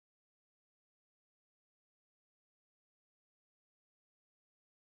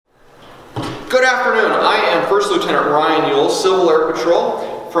Good afternoon. I am First Lieutenant Ryan Ewell, Civil Air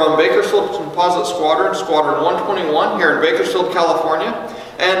Patrol from Bakersfield Composite Squadron, Squadron 121 here in Bakersfield, California.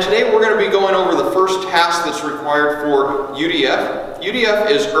 And today we're going to be going over the first task that's required for UDF.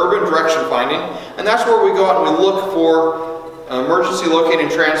 UDF is urban direction finding, and that's where we go out and we look for emergency locating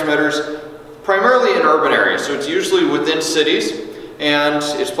transmitters primarily in urban areas. So it's usually within cities and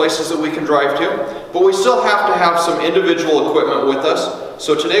it's places that we can drive to, but we still have to have some individual equipment with us.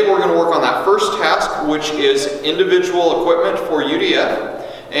 So today we're going to work on that first task, which is individual equipment for UDF.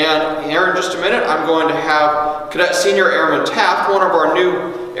 And here in just a minute, I'm going to have Cadet Senior Airman Taft, one of our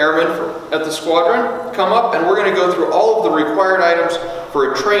new airmen at the squadron, come up, and we're going to go through all of the required items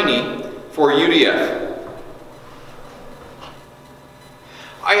for a trainee for UDF.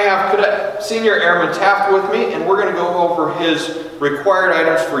 I have Cadet Senior Airman Taft with me, and we're going to go over his required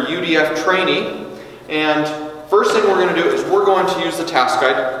items for UDF trainee. And first thing we're going to do is we're going to use the task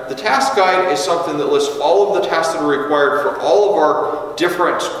guide. The task guide is something that lists all of the tasks that are required for all of our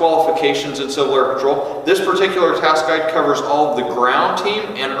different qualifications in Civil Air Patrol. This particular task guide covers all of the ground team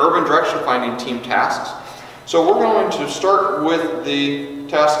and urban direction finding team tasks. So we're going to start with the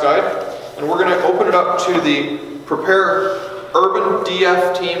task guide, and we're going to open it up to the Prepare Urban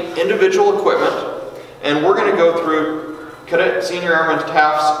DF Team individual equipment, and we're going to go through Cadet Senior Airman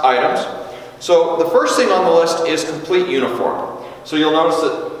Taft's items. So the first thing on the list is complete uniform. So you'll notice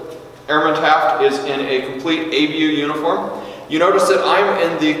that Airman Taft is in a complete ABU uniform. You notice that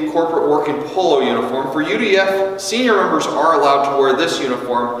I'm in the corporate working polo uniform. For UDF, senior members are allowed to wear this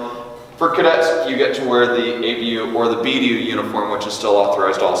uniform. For cadets, you get to wear the ABU or the BDU uniform, which is still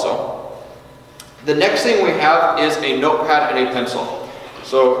authorized also. The next thing we have is a notepad and a pencil.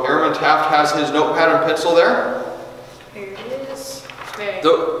 So Airman Taft has his notepad and pencil there. Here it is.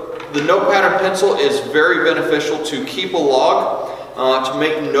 The notepad and pencil is very beneficial to keep a log, to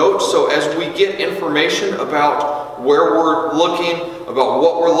make notes, so as we get information about where we're looking, about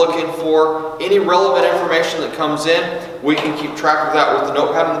what we're looking for, any relevant information that comes in, we can keep track of that with the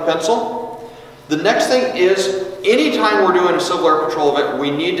notepad and the pencil. The next thing is, anytime we're doing a Civil Air Patrol event, we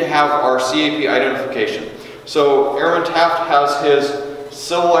need to have our CAP identification. So Airman Taft has his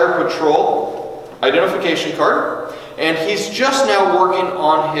Civil Air Patrol identification card, and he's just now working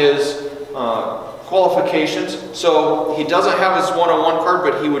on his qualifications. So he doesn't have his 101 card,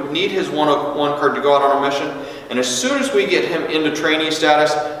 but he would need his 101 card to go out on a mission. And as soon as we get him into trainee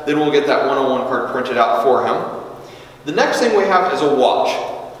status, then we'll get that 101 card printed out for him. The next thing we have is a watch.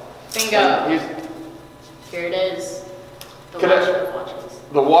 Bingo. Here it is. The watch of watches.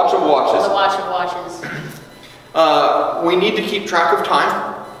 The watch of watches. The watch of watches. We need to keep track of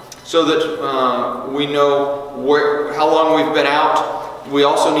time so that we know how long we've been out. We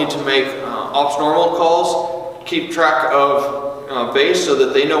also need to make ops normal calls, keep track of base so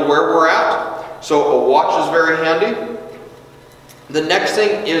that they know where we're at. So a watch is very handy. The next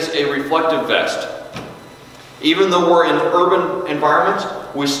thing is a reflective vest. Even though we're in urban environments,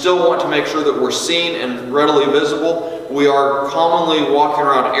 we still want to make sure that we're seen and readily visible. We are commonly walking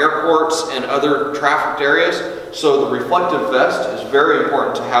around airports and other trafficked areas, so the reflective vest is very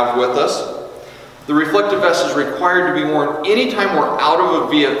important to have with us. The reflective vest is required to be worn anytime we're out of a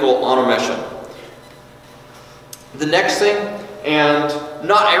vehicle on a mission. The next thing, and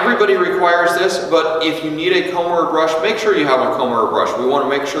not everybody requires this, but if you need a comb or a brush, make sure you have a comb or a brush. We want to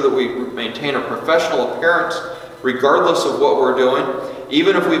make sure that we maintain a professional appearance regardless of what we're doing,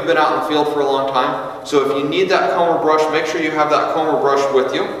 even if we've been out in the field for a long time. So if you need that comb or brush, make sure you have that comb or brush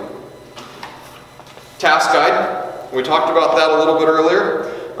with you. Task guide, we talked about that a little bit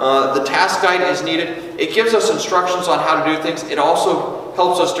earlier. The task guide is needed. It gives us instructions on how to do things. It also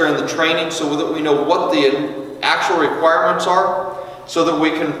helps us during the training so that we know what the actual requirements are, so that we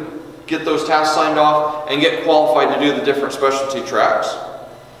can get those tasks signed off and get qualified to do the different specialty tracks.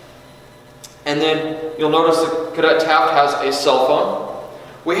 And then you'll notice that Cadet Taft has a cell phone.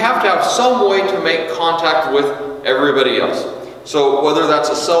 We have to have some way to make contact with everybody else. So whether that's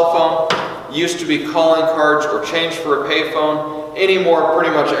a cell phone, used to be calling cards or change for a payphone, anymore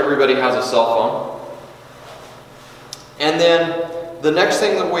pretty much everybody has a cell phone. And then the next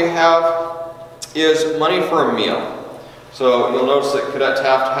thing that we have is money for a meal. So you'll notice that Cadet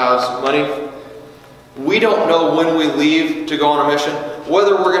Taft has money. We don't know when we leave to go on a mission,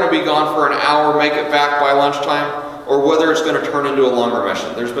 whether we're going to be gone for an hour, make it back by lunchtime, or whether it's going to turn into a longer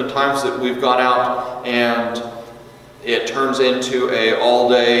mission. There's been times that we've gone out and it turns into a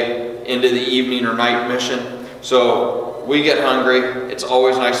all-day, into the evening or night mission. So we get hungry. It's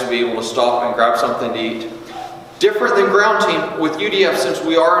always nice to be able to stop and grab something to eat. Different than ground team, with UDF, since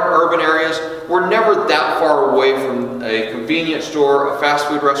we are in urban areas, we're never that far away from a convenience store, a fast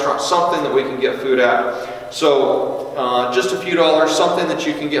food restaurant, something that we can get food at. So just a few dollars, something that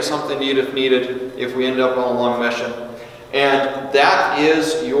you can get something to eat if needed, if we end up on a long mission. And that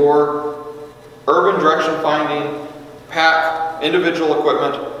is your urban direction finding pack, individual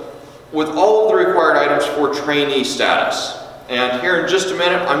equipment, with all of the required items for trainee status. And here in just a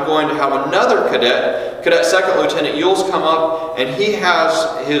minute, I'm going to have another cadet, Cadet Second Lieutenant Yules, come up, and he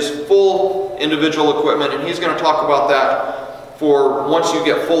has his full individual equipment, and he's going to talk about that for once you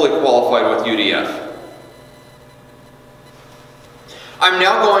get fully qualified with UDF. I'm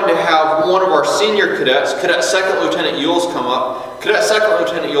now going to have one of our senior cadets, Cadet Second Lieutenant Yules, come up. Cadet Second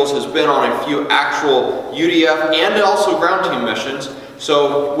Lieutenant Yules has been on a few actual UDF and also ground team missions.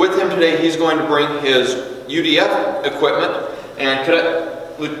 So with him today, he's going to bring his UDF equipment. And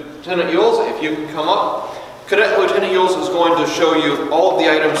Cadet Lieutenant Yules, if you can come up. Cadet Lieutenant Yules is going to show you all of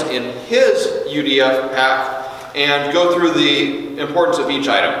the items in his UDF pack and go through the importance of each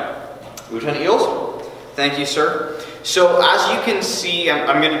item. Lieutenant Yules? Thank you, sir. So as you can see,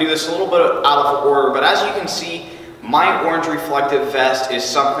 I'm going to do this a little bit out of order, but as you can see, my orange reflective vest is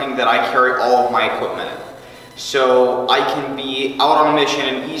something that I carry all of my equipment in. So I can be out on a mission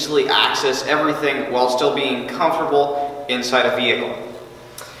and easily access everything while still being comfortable inside a vehicle.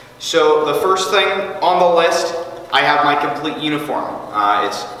 So the first thing on the list, I have my complete uniform.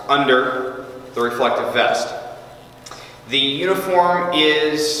 It's under the reflective vest. The uniform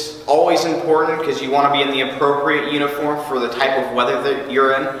is always important because you want to be in the appropriate uniform for the type of weather that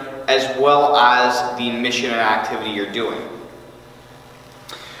you're in, as well as the mission and activity you're doing.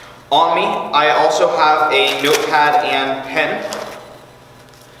 On me, I also have a notepad and pen.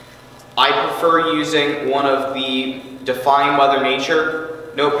 I prefer using one of the Defying Mother Nature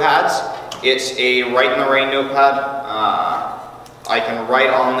notepads. It's a Write in the Rain notepad. I can write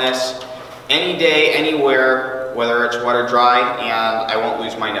on this any day, anywhere, whether it's wet or dry, and I won't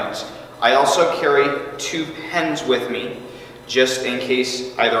lose my notes. I also carry 2 pens with me, just in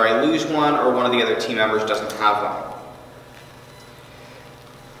case either I lose one or one of the other team members doesn't have one.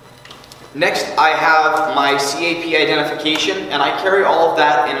 Next, I have my CAP identification, and I carry all of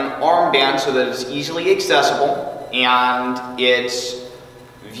that in an armband so that it's easily accessible and it's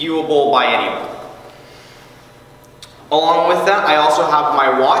viewable by anyone. Along with that, I also have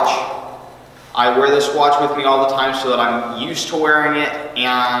my watch. I wear this watch with me all the time so that I'm used to wearing it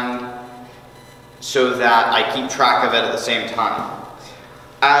and so that I keep track of it at the same time.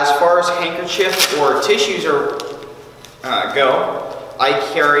 As far as handkerchiefs or tissues go, I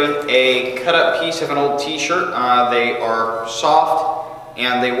carry a cut-up piece of an old t-shirt. They are soft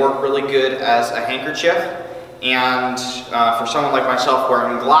and they work really good as a handkerchief. And for someone like myself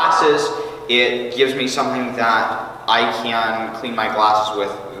wearing glasses, it gives me something that I can clean my glasses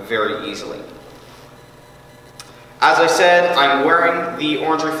with very easily. As I said, I'm wearing the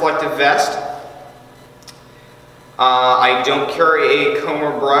orange reflective vest. I don't carry a comb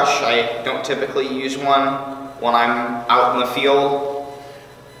or brush. I don't typically use one when I'm out in the field.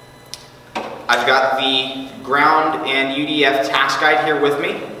 I've got the ground and UDF task guide here with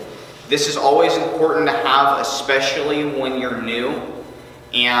me. This is always important to have, especially when you're new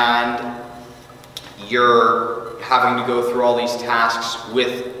and you're having to go through all these tasks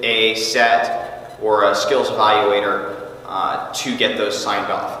with a set or a skills evaluator to get those signed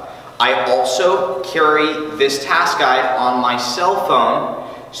off. I also carry this task guide on my cell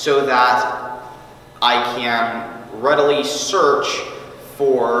phone so that I can readily search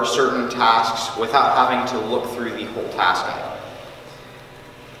for certain tasks without having to look through the whole task guide.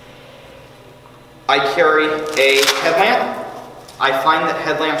 I carry a headlamp. I find that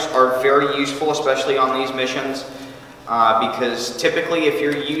headlamps are very useful, especially on these missions, because typically if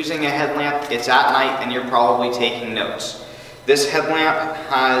you're using a headlamp, it's at night and you're probably taking notes. This headlamp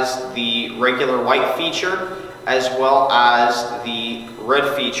has the regular white feature as well as the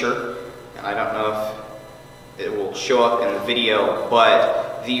red feature, and I don't know if it will show up in the video,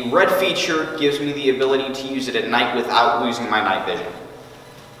 but the red feature gives me the ability to use it at night without losing my night vision.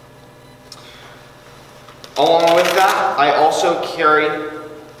 Along with that, I also carry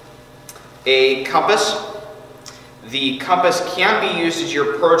a compass. The compass can be used as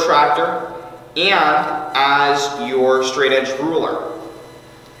your protractor and as your straight edge ruler.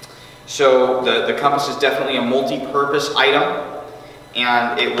 So the compass is definitely a multi-purpose item,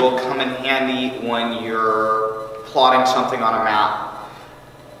 and it will come in handy when you're plotting something on a map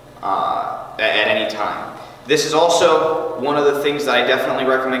at any time. This is also one of the things that I definitely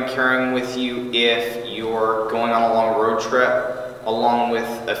recommend carrying with you if you're going on a long road trip along with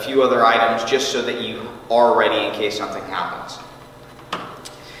a few other items just so that you are ready in case something happens.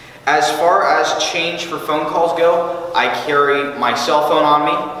 As far as change for phone calls go, I carry my cell phone on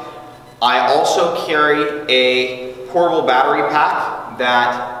me. I also carry a portable battery pack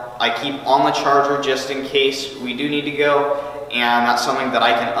that I keep on the charger just in case we do need to go, and that's something that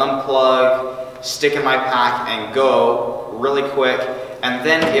I can unplug, stick in my pack, and go really quick. And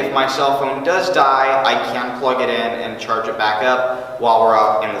then if my cell phone does die, I can plug it in and charge it back up while we're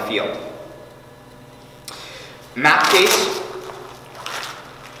out in the field. Map case.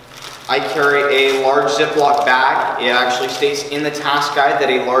 I carry a large Ziploc bag. It actually states in the task guide that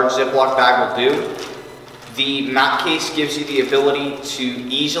a large Ziploc bag will do. The map case gives you the ability to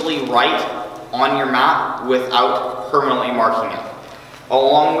easily write on your map without permanently marking it.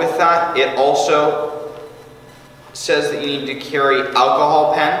 Along with that, it also says that you need to carry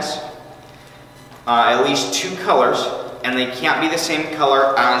alcohol pens, at least 2 colors, and they can't be the same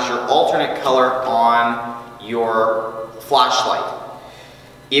color as your alternate color on your flashlight.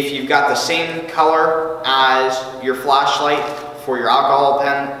 If you've got the same color as your flashlight for your alcohol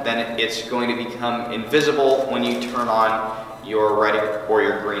pen, then it's going to become invisible when you turn on your red or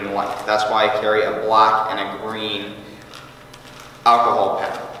your green light. That's why I carry a black and a green alcohol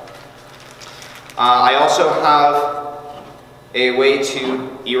pen. I also have a way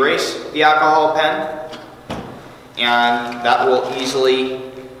to erase the alcohol pen, and that will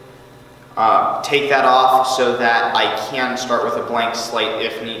easily take that off so that I can start with a blank slate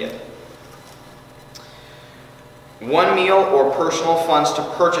if needed. 1 meal or personal funds to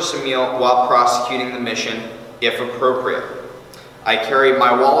purchase a meal while prosecuting the mission if appropriate. I carry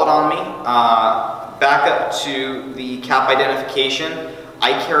my wallet on me. Back up to the cap identification,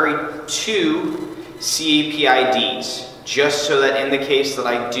 I carry 2 CAP IDs just so that in the case that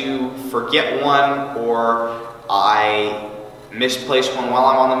I do forget one or I misplace one while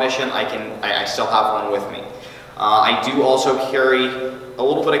I'm on the mission, I still have one with me. I do also carry a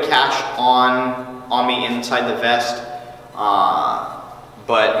little bit of cash on me inside the vest,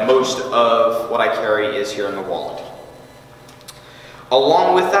 but most of what I carry is here in the wallet.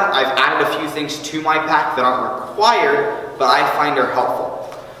 Along with that, I've added a few things to my pack that aren't required, but I find are helpful.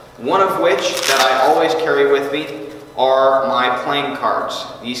 One of which that I always carry with me are my playing cards.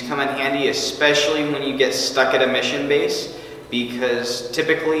 These come in handy, especially when you get stuck at a mission base, because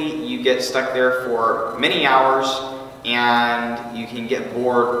typically you get stuck there for many hours and you can get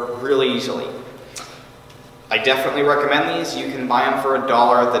bored really easily. I definitely recommend these. You can buy them for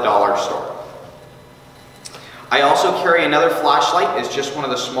 $1 at the dollar store. I also carry another flashlight. It's just one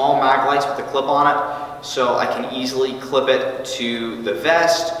of the small mag lights with a clip on it, so I can easily clip it to the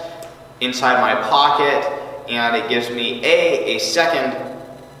vest, inside my pocket, and it gives me a second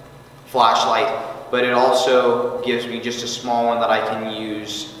flashlight, but it also gives me just a small one that I can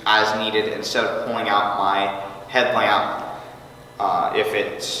use as needed instead of pulling out my headlamp if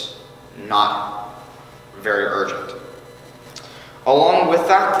it's not very urgent. Along with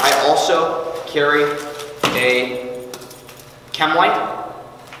that, I also carry a chem light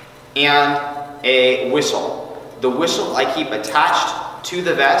and a whistle. The whistle I keep attached to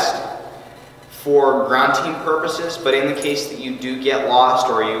the vest for ground team purposes, but in the case that you do get lost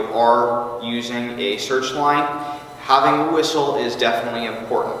or you are using a search line, having a whistle is definitely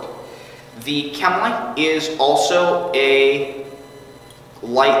important. The chem light is also a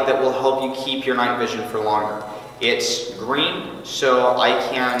light that will help you keep your night vision for longer. It's green, so I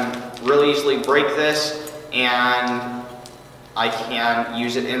can really easily break this and I can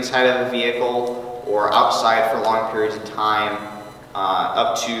use it inside of a vehicle or outside for long periods of time,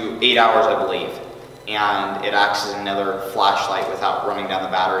 up to 8 hours I believe, and it acts as another flashlight without running down the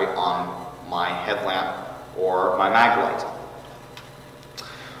battery on my headlamp or my mag light.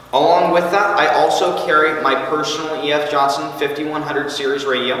 Along with that, I also carry my personal EF Johnson 5100 series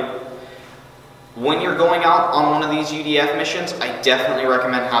radio. When you're going out on one of these UDF missions, I definitely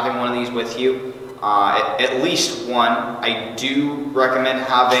recommend having one of these with you. At least one. I do recommend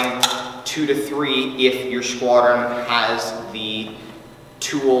having 2 to 3 if your squadron has the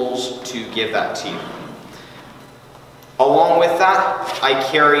tools to give that to you. Along with that, I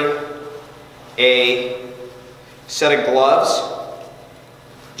carry a set of gloves,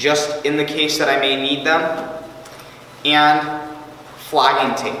 just in the case that I may need them, and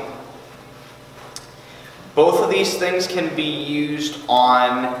flagging tape. Both of these things can be used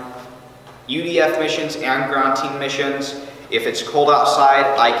on UDF missions and ground team missions. If it's cold outside,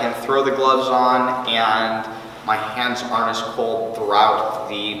 I can throw the gloves on and my hands aren't as cold throughout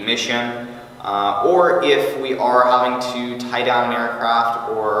the mission. Or if we are having to tie down an aircraft,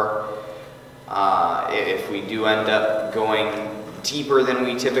 or if we do end up going deeper than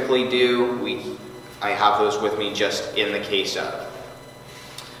we typically do, I have those with me just in the case of.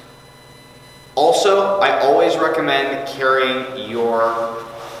 Also, I always recommend carrying your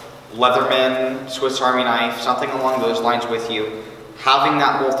Leatherman, Swiss Army knife, something along those lines with you. Having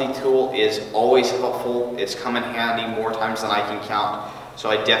that multi-tool is always helpful. It's come in handy more times than I can count, so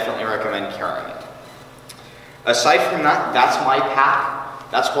I definitely recommend carrying it. Aside from that, that's my pack.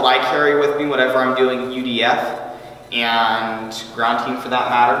 That's what I carry with me whenever I'm doing UDF and ground team for that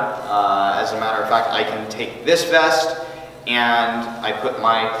matter. As a matter of fact, I can take this vest and I put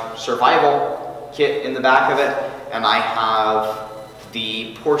my survival kit in the back of it, and I have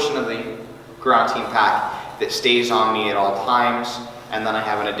the portion of the ground team pack that stays on me at all times, and then I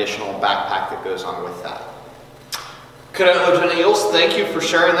have an additional backpack that goes on with that. Cadet Lieutenant Eels, thank you for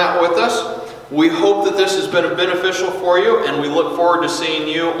sharing that with us. We hope that this has been beneficial for you, and we look forward to seeing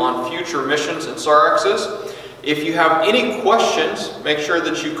you on future missions and SARXs. If you have any questions, make sure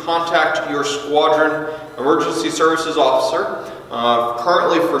that you contact your Squadron Emergency Services Officer.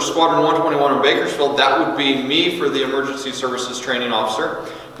 Currently for Squadron 121 in Bakersfield, that would be me for the Emergency Services Training Officer.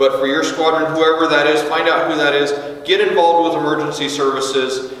 But for your squadron, whoever that is, find out who that is, get involved with emergency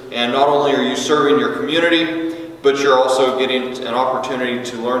services, and not only are you serving your community, but you're also getting an opportunity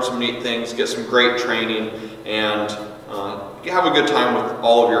to learn some neat things, get some great training, and have a good time with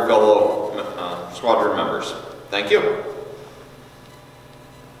all of your fellow squadron members. Thank you.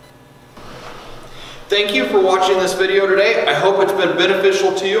 Thank you for watching this video today. I hope it's been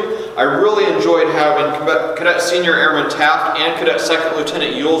beneficial to you. I really enjoyed having Cadet Senior Airman Taft and Cadet Second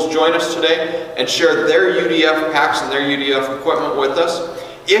Lieutenant Yules join us today and share their UDF packs and their UDF equipment with us.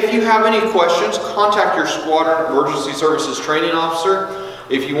 If you have any questions, contact your Squadron Emergency Services Training Officer.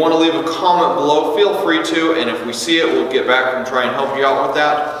 If you want to leave a comment below, feel free to, and if we see it, we'll get back and try and help you out with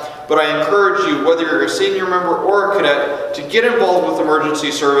that. But I encourage you, whether you're a senior member or a cadet, to get involved with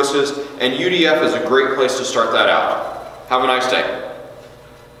emergency services, and UDF is a great place to start that out. Have a nice day.